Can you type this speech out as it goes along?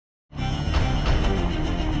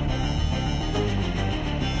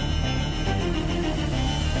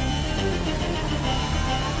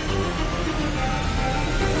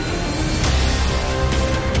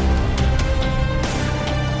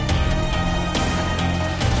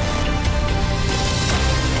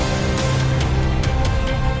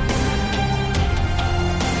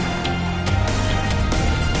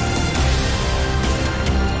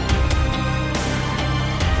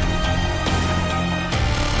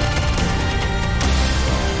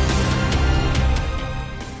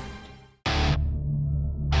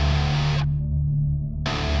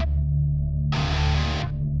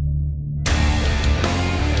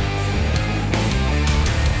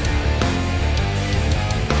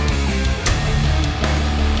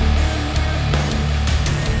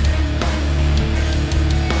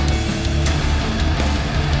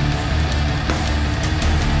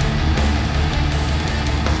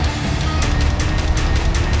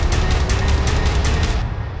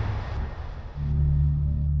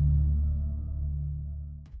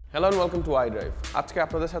Hello and welcome to iDrive. আজকে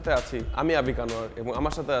আপনাদের সাথে আছি আমি আবিক আনোয়ার এবং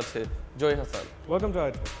আমার সাথে আছে জয় Hasan. Welcome to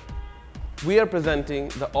iDrive. We are presenting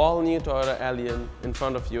the all-new Toyota Allion in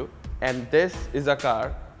front of you, and this is a car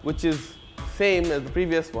which is same as the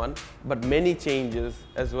previous one but many changes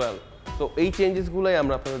as well. So এই changes গুলাই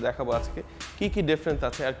আমরা আপনাদের দেখাবো আজকে কি কি difference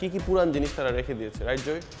আছে আর কি কি পুরান জিনিস তারা রেখে দিয়েছে, right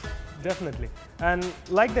Joy? Definitely. And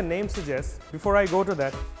like the name suggests, before I go to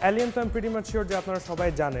that, Allion I'm pretty much sure that আপনারা সবাই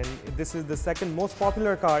জানেন, this is the second most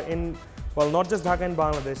popular car in, well, not just Dhaka and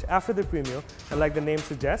Bangladesh, after the Premio, and like the name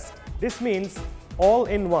suggests, this means all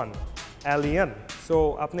in one, Allion. So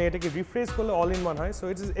আপনি এটাকে rephrase করলে all in one হয়, so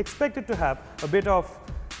it is expected to have a bit of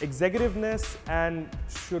executiveness and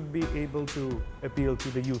should be able to appeal to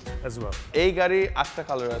the youth as well. এই গাড়ি 8টা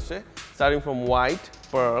colour আছে, starting from white,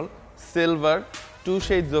 pearl, silver, two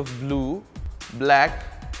shades of blue, black,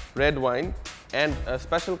 red wine, and a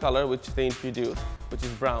special color which they introduced, which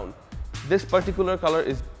is brown. This particular color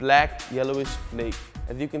is black yellowish flake.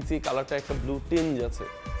 As you can see, color ta ekta blue tinge ache.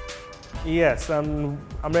 Yes,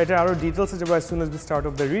 I'm ready to details as soon as we start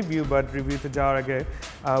off the review, but review to jar again.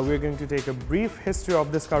 We're going to take a brief history of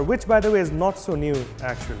this car, which by the way is not so new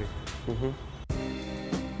actually.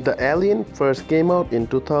 The Allion first came out in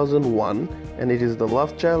 2001 and it is the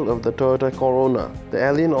love child of the Toyota Corona. The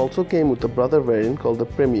Allion also came with a brother variant called the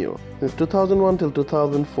Premio. Since 2001 till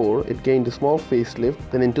 2004, it gained a small facelift.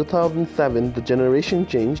 Then in 2007, the generation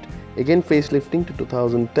changed, again facelifting to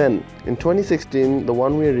 2010. In 2016, the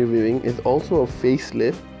one we are reviewing is also a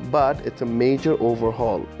facelift, but it's a major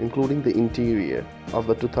overhaul, including the interior of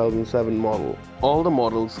the 2007 model. All the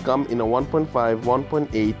models come in a 1.5,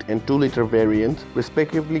 1.8 and 2-liter variants,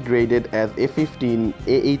 respectively graded as A15,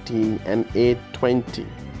 A18 and A20.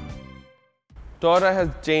 Toyota has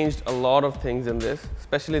changed a lot of things in this,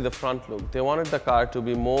 especially the front look. They wanted the car to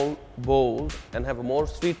be more bold and have a more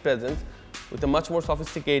street presence with a much more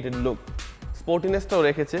sophisticated look. Sportiness to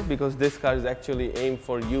rekheche because this car is actually aimed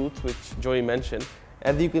for youth, which Joey mentioned.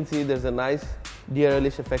 As you can see, there's a nice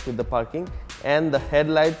DRL-ish effect with the parking, and the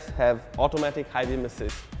headlights have automatic high beam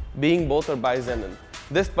assist, being both are bi-xenon.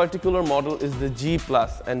 This particular model is the G+,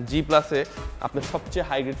 and G+-e apnar sobche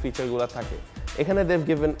high grade feature gula thake. Ekhane they've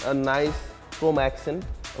given a nice chrome accent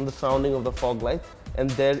on the surrounding of the fog lights, and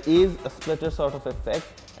there is a splitter sort of effect.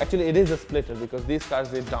 Actually, it is a splitter because these cars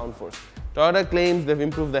need downforce. Toyota claims they've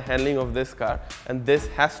improved the handling of this car, and this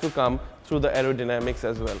has to come through the aerodynamics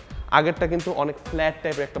as well. আগেরটা কিন্তু অনেক flat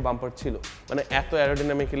টাইপের একটা bumper ছিল, মানে এত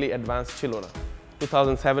অ্যারোডাইনামিক্যালি advance ছিল না।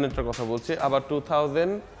 2007 এর কথা বলছি, আবার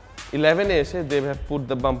 2011 এ এসে they have put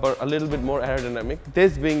the bumper a little bit more aerodynamic,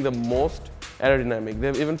 this being the most aerodynamic. They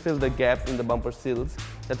have even filled the gaps in the bumper seals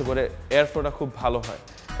যাতে করে এয়ারফ্লোটা খুব ভালো হয়,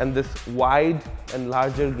 and this wide and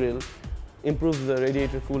larger grille improves the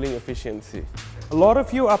radiator cooling efficiency. A lot of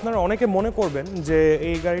you আপনারা অনেকে মনে করবেন যে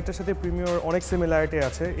এই গাড়িটার সাথে প্রিমিয়র অনেক সিমিলারিটি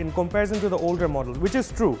আছে in comparison to the older model, which is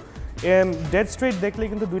true. Dead straight দেখলে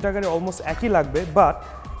কিন্তু দুইটা গাড়ি অলমোস্ট একই লাগবে, but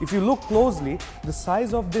if you look closely, the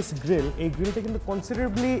size of this grille, এই গ্রিলটা কিন্তু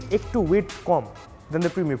considerably একটু width com than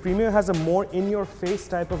the Premio. Premio has a more in-your-face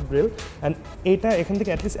type of grille, and এটা এখান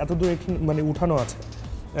থেকে at least এত দূর মানে উঠানো আছে.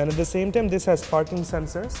 And at the same time, this has parking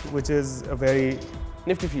sensors, which is a very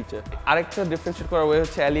nifty feature. Arekta differentiate kora way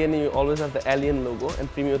hocche Allion you always have the Allion logo, and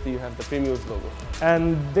Premio you have the Premio's logo. And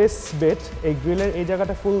this bit, a grille ei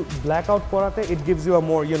jagata full blackout korate, it gives you a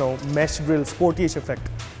more, you know, mesh grille sporty-ish effect.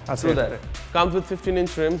 So that comes with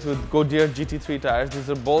 15-inch rims with Goodyear GT3 tires. These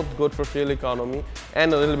are both good for fuel economy and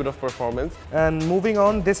a little bit of performance. And moving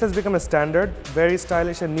on, this has become a standard, very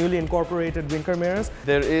stylish and newly incorporated winker mirrors.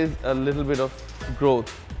 There is a little bit of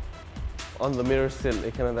growth on the mirror sill.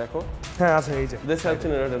 এখানে দেখো, হ্যাঁ আছে এই যে, this helps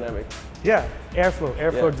in aerodynamics. Yeah,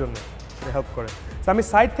 airflow জন্য এটা help করে। তো আমি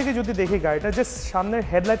সাইড থেকে যদি দেখি গাড়িটা জাস্ট সামনের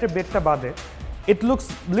হেডলাইটের বেডটা বাদে, it looks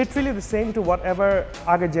literally the same to whatever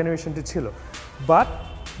আগের জেনারেশনটি ছিল, but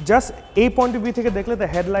just a point of view থেকে দেখলে the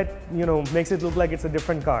headlight, you know, makes it look like it's a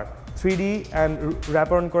different car. 3D and wrap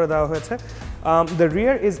around করে দেওয়া হয়েছে. The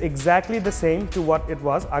rear is exactly the same to what it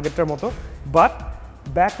was আগেরটার মতো, but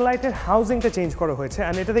ব্যাকলাইটের হাউজিংটা change করা হয়েছে,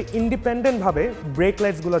 and এটাতে ইন্ডিপেন্ডেন্ট ভাবে ব্রেক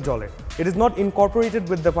লাইটস গুলো জ্বলে। It is not Incorporated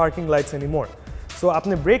with the parking lights anymore. So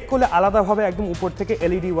আপনি ব্রেক করলে আলাদাভাবে একদম উপর থেকে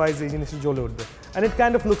এলইডি ওয়াইজ এই জিনিসটা জ্বলে উঠবে, and it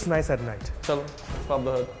kind of looks nice at night. চলো stop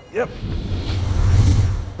the hood. Yep.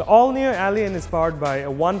 The all-new Allion is powered by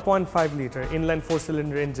a 1.5-liter inline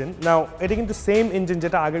 4-cylinder engine. Now, এটা কিন্তু same engine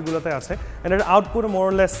যেটা আগের গুলোতে আছে, and এর output more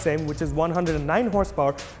or less same, which is 109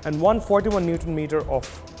 horsepower and 141 Newton-meter of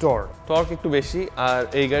torque. Torque একটু বেশি, আর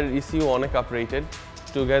এই গাড়ির ECU অনেক uprated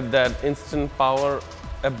to get that instant power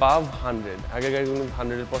above 100. আগের গাড়িগুলো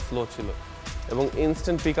 100-এর পর স্লো ছিল, এবং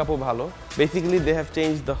instant pick-upও ভালো. Basically, they have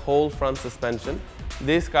changed the whole front suspension.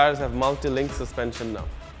 these cars have multi-link suspension now.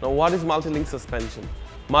 Now what is multi-link suspension?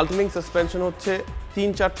 Multi-link suspension হচ্ছে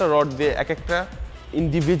 3-4টা rod দিয়ে এক একটা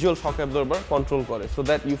individual shock absorber control করে, so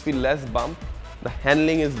that you feel less bump, the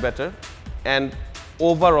handling is better, and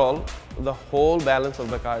overall the whole balance of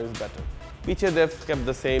the car is better. Piche they've kept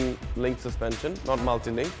the same link suspension, not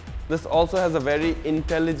multi-link. This also has a very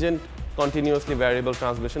intelligent continuously variable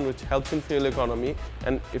transmission which helps in fuel economy,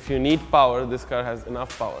 and if you need power, this car has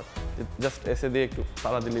enough power. It just এসে দিয়ে একটু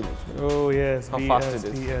পালা দিলেই বুঝবে oh yes how BS, fast it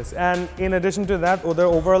is. BS. And in addition to that,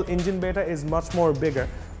 their overall engine beta is much more bigger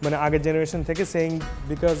মানে আগের generation থেকে, saying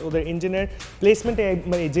because ওদের ইঞ্জিনের প্লেসমেন্টে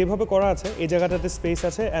মানে যেভাবে করা আছে এই জায়গাটাতে স্পেস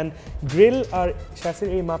আছে, অ্যান্ড গ্রিল আর শ্যাসির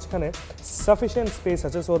এই মাঝখানে সাফিসিয়েন্ট স্পেস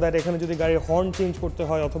আছে, সো দ্যাট এখানে যদি গাড়ির হর্ন চেঞ্জ করতে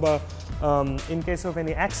হয় অথবা in case of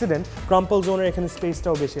any accident ক্রাম্পল জোনের এখানে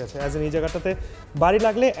স্পেসটাও বেশি আছে, অ্যাজ এন এই জায়গাটাতে বাড়ি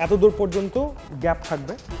লাগলে এত দূর পর্যন্ত গ্যাপ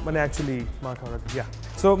থাকবে মানে অ্যাকচুয়ালি মার্ক হওয়ার ইয়া।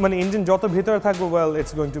 সো মানে ইঞ্জিন যত ভিতরে থাকবে, well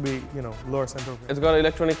it's going to B lower centre. It's got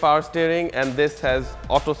electronic power steering and this has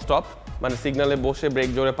auto stop, মানে সিগনালে বসে ব্রেক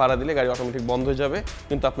জোরে পাড়া দিলে গাড়ি অটোমেটিক বন্ধ হয়ে যাবে,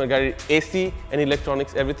 কিন্তু আপনার গাড়ির AC and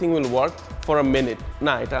electronics everything will work for a minute.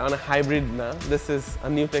 না, এটা মানে হাইব্রিড না, this is a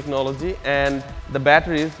new technology, and the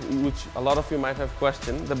batteries which a lot of you might have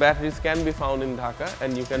question, the batteries can be found in Dhaka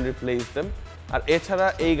and you can replace them. আর এছাড়া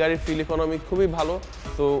এই গাড়ির fuel economy খুবই ভালো,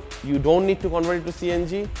 so you don't need to convert it two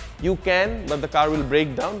CNG, you can, but the car will break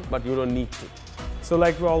down, but you don't need to. So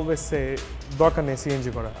like we always সে দরকার নেই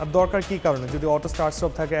CNG করা। আর দরকার কী কারণে, যদি অটো স্টার্ট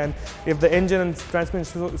স্টপ থাকে and if the engine and transmission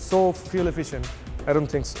so fuel efficient, I don't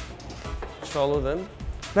think so. চলো দেন।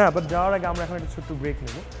 না, but যাওয়ার আগে আমরা এখন একটা ছোট্ট ব্রেক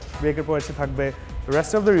নেব। ব্রেকের পর এসে থাকবে the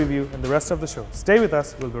rest of the review and the rest of the show. Stay with us,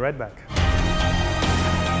 we'll be right back.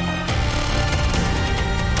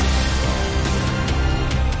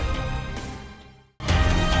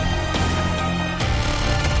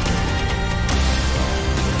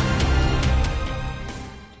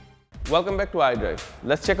 Welcome back to iDrive.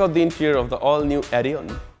 Let's check out the interior of the all-new Allion.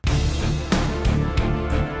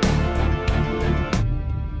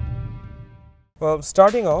 Well,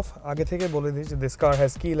 starting off, আগে থেকে বলে দিই যে this car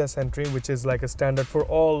has keyless entry, which is like a standard for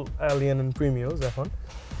all Allion and Premios এখন।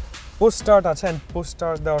 Push start আছে, and push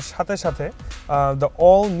start দেওয়ার সাথে সাথে the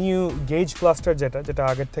all new gauge cluster যেটা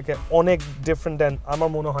আগের থেকে অনেক ডিফারেন্ট অ্যান্ড আমার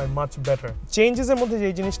মনে হয় মাচ বেটার। চেঞ্জেসের মধ্যে যে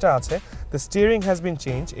জিনিসটা আছে, the steering has been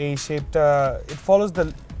change, এই শেপটা ইট ফলোজ দ্য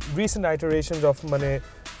রিসেন্ট আইটারেশনস অফ মানে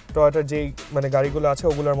টয়োটার যেই মানে গাড়িগুলো আছে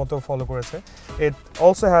ওগুলোর মতো ফলো করেছে। It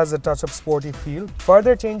also has a touch of sporty feel.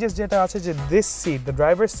 Further changes যেটা আছে যে this seat, the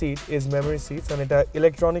driver seat is memory seats, and এটা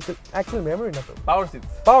ইলেকট্রনিক, অ্যাকচুয়ালি মেমোরি না তো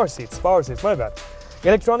পাওয়ার seats my bad,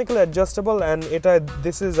 electronically adjustable, and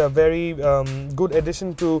this is a very good addition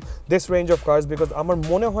to this range of cars, because আমার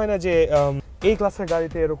মনে হয় না যে এই ক্লাসের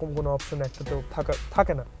গাড়িতে এরকম কোনো অপশন একটাতেও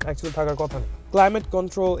থাকে না, অ্যাকচুয়ালি থাকার কথা না। ক্লাইমেট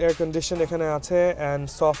কন্ট্রোল, এয়ার কন্ডিশন এখানে আছে, and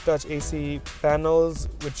soft touch AC panels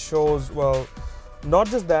which shows, well, not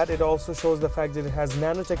just that, it also shows the fact that it has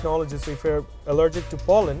nanotechnology, so if you're allergic to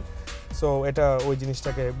pollen, so এটা ওই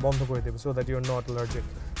জিনিসটাকে বন্ধ করে দেবে, so that you're not allergic.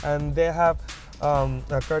 And they have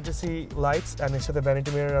courtesy lights, and এর সাথে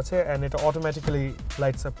vanity mirror আছে, and এটা automatically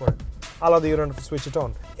lights up করে, আলাদা you don't have to switch it on.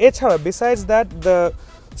 এছাড়া besides that, the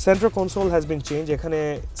center console has been changed, এখানে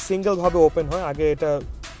single ভাবে open হয়, আগে এটা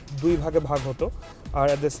দুই ভাগে ভাগ হতো, আর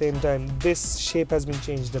at the same time this shape has been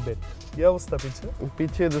changed a bit. কি অবস্থা পিছে?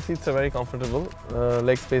 The seats are very comfortable.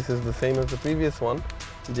 Leg space is the same as the previous one.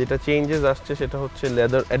 যেটা চেঞ্জেস আসছে সেটা হচ্ছে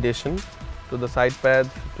leather addition to the side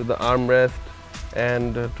pads, to the armrest,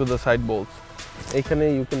 and to the side bolts. এখানে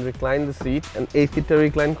you can recline the seat, and এই সিটটা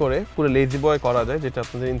recline করে পুরো lazy বয় করা যায়, যেটা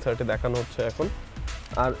আপনাদের ইনসার্টে দেখানো হচ্ছে এখন।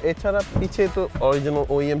 আর এছাড়া পিছে তো original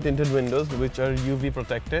OEM tinted windows which are UV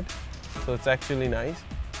protected, so it's actually nice.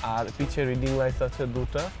 আর পিছে রিডিং লাইটস আছে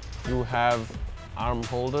দুটো, you have arm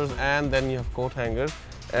holders, and then you have coat hangers,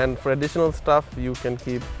 and for additional stuff you can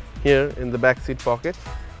keep here in the back seat pocket.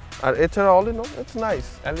 আর এছাড়া all in all it's nice.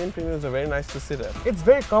 Allion Premiums are very nice to sit at. It's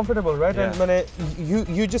very comfortable, right? Yeah. And মানে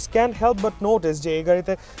you just can't help but notice যে এই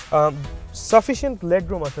গাড়িতে sufficient leg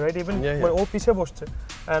room আছে, right? Even when ও পিছে বসছে,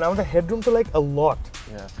 and আমাদের headroom to like a lot.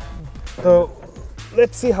 Yeah. So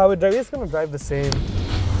let's see how it drives. It's going to drive the same.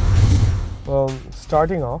 Well,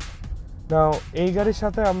 starting off, now এই গাড়ির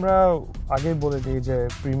সাথে আমরা আগেই বলে দিই যে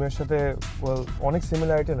প্রিমিয়ার সাথে well অনেক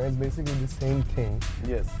সিমিলারিটি না, it's basically the same thing.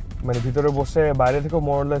 Yes. মানে ভিতরে বসে বাইরে থেকেও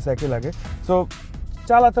মোরলেস একই লাগে, সো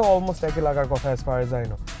চালাতেও অলমোস্ট একই লাগার কথা as far age I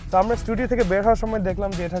know. তো আমরা স্টুডিও থেকে বের হওয়ার সময় দেখলাম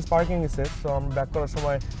যে it has parking assist, so আমরা ব্যাক করার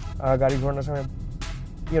সময় গাড়ি ঘোরানোর সময়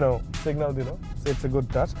সিগন্যাল দিল, so it's a good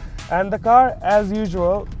touch. And the car as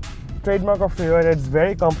usual, trademark of Toyota, it's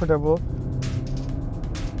very comfortable.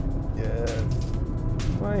 Yes.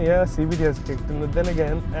 Well, yeah, CVT has kicked in, but then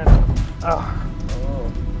again, and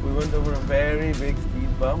we went over a very big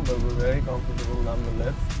speed bump, but we're very comfortable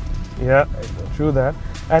nonetheless. Yeah, true that.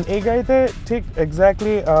 And এই গাড়িতে ঠিক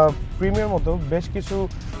exactly premier মতো বেশ কিছু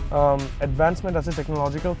advancement আছে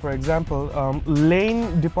technological. For example lane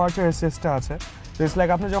departure assist আছে। তো it's like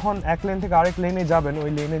আপনি যখন এক লেন থেকে আরেক লেনে যাবেন, ওই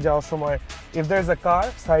লেনে যাওয়ার সময় ইফ দেয়ার ইজ আ কার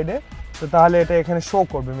সাইডে, তো তাহলে এটা এখানে শো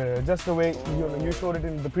করবে মিররে, just the way you showed it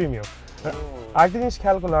in the premium. আরেকটা জিনিস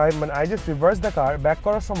খেয়াল করলাম, মানে I just reverse the car, back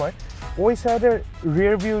করার সময় ওই সাইডের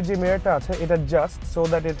রিয়ার ভিউ যে মিররটা আছে এটা just so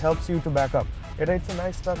that it helps you to back up. এটা ইটস এ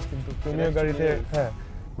নাইস টাচ কিন্তু প্রিমিয়ার গাড়িতে। হ্যাঁ,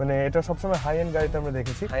 মানে এটা সবসময় হাই এন্ড গাড়িতে আমরা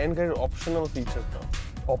দেখেছি। হাই এন্ড গাড়ির optional ফিচারটা।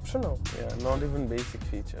 Optional? Yeah, not even basic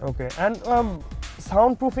feature. Okay, and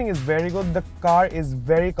soundproofing is very good. The car is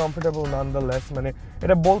very comfortable nonetheless. মানে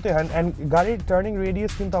এটা বলতে হয়, and গাড়ির turning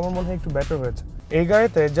radius কিন্তু আমার মনে হয় একটু better হয়েছে। এই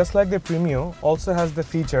গাড়িতে just like the Premio also has the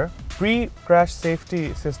feature pre-crash safety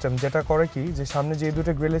system, যেটা করে কি যে সামনে যে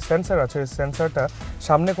দুটো গ্রিলের সেন্সর আছে, ওই সেন্সরটা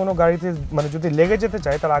সামনে কোনো গাড়িতে মানে যদি লেগে যেতে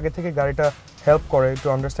চায় তার আগে থেকে গাড়িটা হেল্প করে টু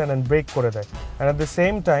আন্ডারস্ট্যান্ড অ্যান্ড ব্রেক করে দেয়। And at the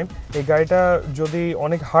same time এই গাড়িটা যদি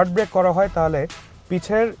অনেক হার্ড ব্রেক করা হয় তাহলে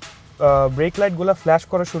পিছের ব্রেক লাইটগুলো ফ্ল্যাশ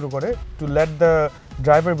করা শুরু করে two let the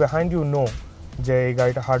driver behind you know যে এই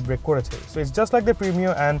গাড়িটা হার্ড ব্রেক করেছে। So it's just like the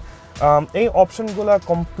premium, and এই অপশনগুলো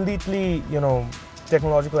কমপ্লিটলি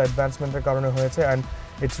টেকনোলজিক্যাল অ্যাডভান্সমেন্টের কারণে হয়েছে, and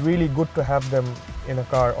it's really good to have them in a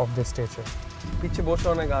car of this স্টেচার। পিছে বসে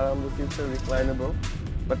অনেক আরাম, দ্য ফিউচার রিক্লাইনেবল,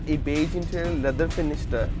 বাট এই beige interior leather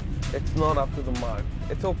ফিনিশটা it's not up to the mark.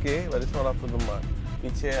 It's okay, but it's not up to the mark.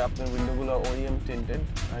 পিছে আপনার উইন্ডোগুলো OEM tinted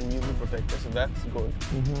and UV protected, so that's good.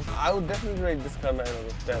 I would definitely rate this car 9 out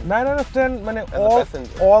of 10. 9 out of 10 মানে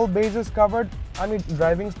all bases covered. আমি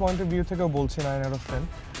driving point of view থেকেও বলছি 9 out of 10,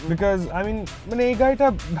 because I mean মানে এই গাড়িটা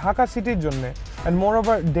ঢাকা সিটির জন্য and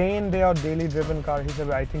moreover day in day out daily driven car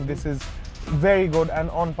হিসেবে I think this is very good and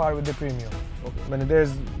on par with the Premium. Okay, মানে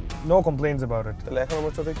there's no complaints about it. তাহলে এখন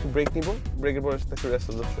আমরা ছোট একটু ব্রেক নিব, ব্রেকের পরে সাথে রেস্ট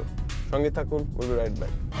অফ দ্য শো। সঙ্গে থাকুন, we'll be right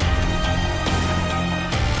back.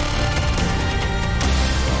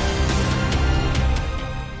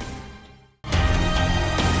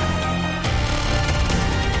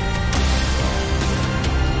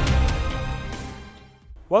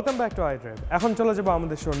 Welcome back to iDrive। এখন চলে যাবো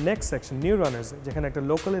আমাদের শোর নেক্সট সেকশন নিউ রানার্স, যেখানে একটা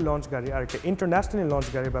লোকালি লঞ্চ গাড়ি আর একটা ইন্টারন্যাশনালি লঞ্চ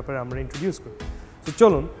গাড়ির ব্যাপারে আমরা ইন্ট্রোডিউস করি। তো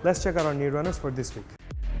চলুন, let's check out new runners for this week.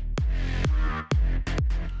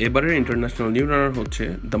 এবারের ইন্টারন্যাশনাল নিউ রানার হচ্ছে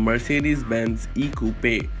দ্য মার্সিডিজ বেঞ্জ ই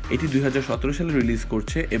কুপে। এটি 2017 সালে রিলিজ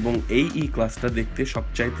করছে এবং এই ক্লাসটা দেখতে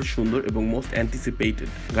সবচাইতে সুন্দর এবং মোস্ট অ্যান্টিসিপেটেড।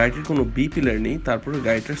 গাড়িটির কোনো বি পিলার নেই, তারপরে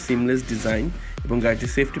গাড়িটার সিমলেস ডিজাইন এবং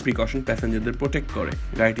গাড়িটির সেফটি প্রিকশন প্যাসেঞ্জারদের প্রোটেক্ট করে।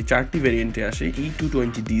 গাড়িটি 4টি ভেরিয়েন্টে আসে,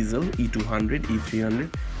 E220 ডিজেল, E200, E300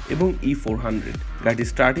 এবং E400। গাড়িটির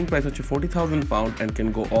স্টার্টিং প্রাইস হচ্ছে £40,000 and can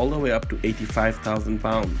go all the way up to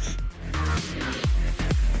 £85,000.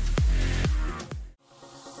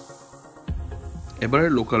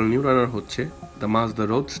 এবারের লোকাল নিউ রানার হচ্ছে দ্য মাজদা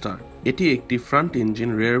রোডস্টার। এটি একটি front engine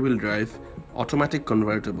rare wheel drive automatic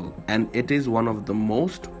convertible and it is one of the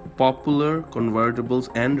most popular convertibles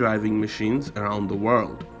and driving machines around the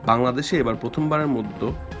world. বাংলাদেশে এবার প্রথমবারের মধ্যে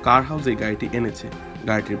কার house এই গাড়িটি এনেছে।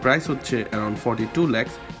 গাড়িটির প্রাইস হচ্ছে অ্যারাউন্ড 42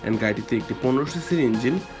 lakhs and গাড়িটিতে একটি 15 সিসির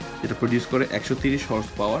ইঞ্জিন যেটা প্রডিউস করে 130 হর্স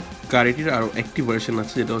পাওয়ার। গাড়িটির আরও একটি ভার্সন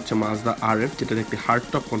আছে যেটা হচ্ছে মাজদা RF, যেটার একটি হার্ড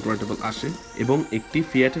টপ কনভার্টেবল আসে, এবং একটি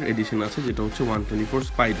ফিয়াটের এডিশন আছে যেটা হচ্ছে 124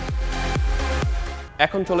 স্পাইডার।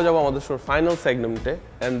 এখন চলে যাব আমাদের শোর ফাইনাল সেগমেন্টে,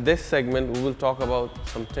 and this segment we will talk about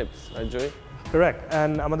some tips, right Joy? Correct,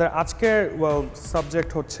 and আমাদের আজকের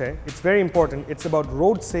সাবজেক্ট হচ্ছে it's very important, it's about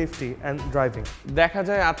road safety and driving. দেখা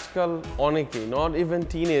যায় আজকাল অনেকেই, not even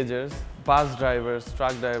teenagers, bus drivers,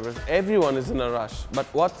 truck drivers, everyone is in a rush, but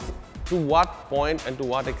two what point and two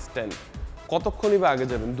what extent? কতক্ষণই বা আগে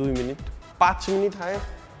যাবেন? 2 minute, 5 minute higher,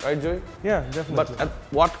 right Joy? Yeah, definitely. But at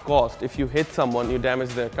what cost? If you hit someone, you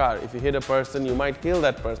damage their car. If you hit a person, you might kill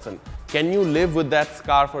that person. Can you live with that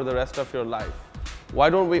scar for the rest of your life? Why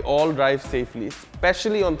don't we all drive safely,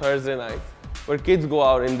 especially on Thursday nights, where kids go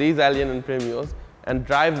out in these Allion and Premios and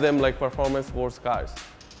drive them like performance sports cars?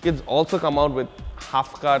 Kids also come out with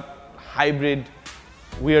half-cut, hybrid,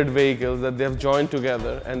 weird vehicles that they have joined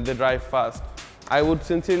together and they drive fast. I would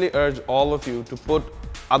sincerely urge all of you to put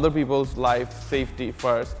other people's life safety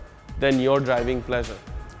first than your driving pleasure.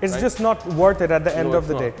 It's right? Just not worth it at the end of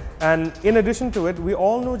the day. And in addition to it, we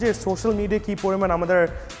all know that social media কি পরিমাণ আমাদের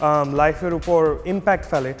লাইফের উপর impact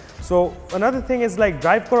ফেলে। So another thing is like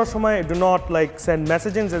drive করার সময় do not like send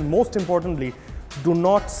messages, and most importantly do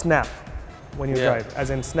not snap when you drive, as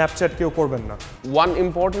in Snapchat কেউ করবেন না। One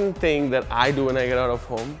important thing that I do when I get out of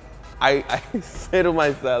home, I say to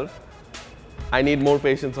myself, I need more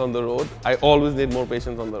patience on the road. I always need more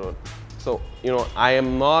patience on the road. So, you know, I am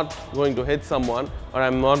not going to hit someone or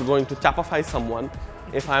I'm not going to chapafy someone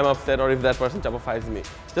if I'm upset or if that person chapafies me.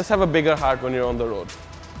 Just have a bigger heart when you're on the road.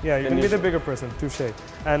 Yeah, you can be the bigger person, touche.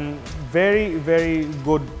 And very, very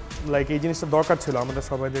good, like এই জিনিসটা দরকার ছিল, আমাদের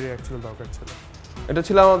সবাইদেরই actually দরকার ছিল। এটা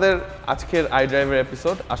ছিল আমাদের আজকের iDrive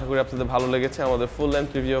এপিসোড। আশা করি আপনাদের ভালো লেগেছে আমাদের full length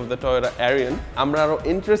review of the Toyota Allion। আমরা আরো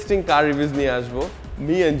ইন্টারেস্টিং কার রিভিউজ নিয়ে আসবো।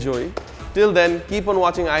 Me and Joey. Till then, keep on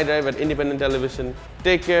watching iDrive at Independent Television.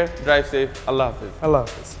 Take care, drive safe. Allah Hafiz. Allah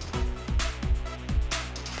Hafiz.